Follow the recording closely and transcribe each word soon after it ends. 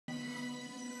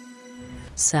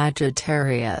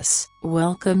Sagittarius,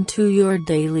 welcome to your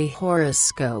daily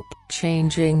horoscope.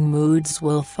 Changing moods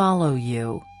will follow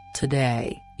you.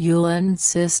 Today, you'll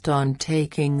insist on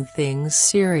taking things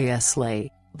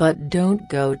seriously, but don't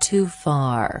go too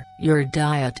far. Your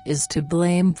diet is to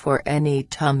blame for any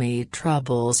tummy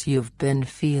troubles you've been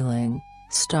feeling.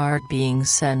 Start being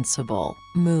sensible.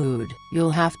 Mood,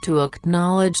 you'll have to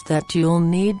acknowledge that you'll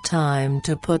need time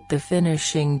to put the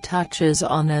finishing touches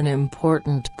on an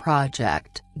important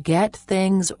project. Get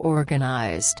things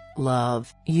organized.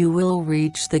 Love, you will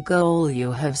reach the goal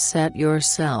you have set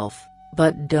yourself,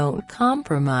 but don't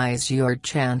compromise your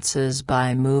chances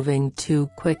by moving too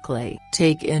quickly.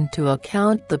 Take into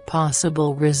account the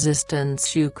possible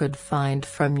resistance you could find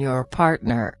from your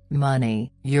partner.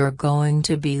 Money, you're going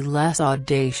to be less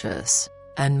audacious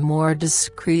and more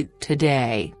discreet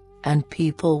today, and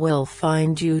people will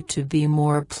find you to be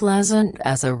more pleasant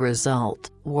as a result.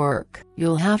 Work,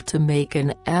 you'll have to make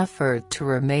an effort to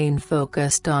remain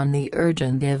focused on the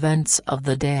urgent events of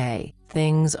the day.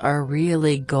 Things are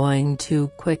really going too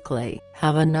quickly.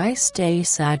 Have a nice day,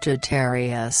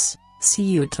 Sagittarius. See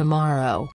you tomorrow.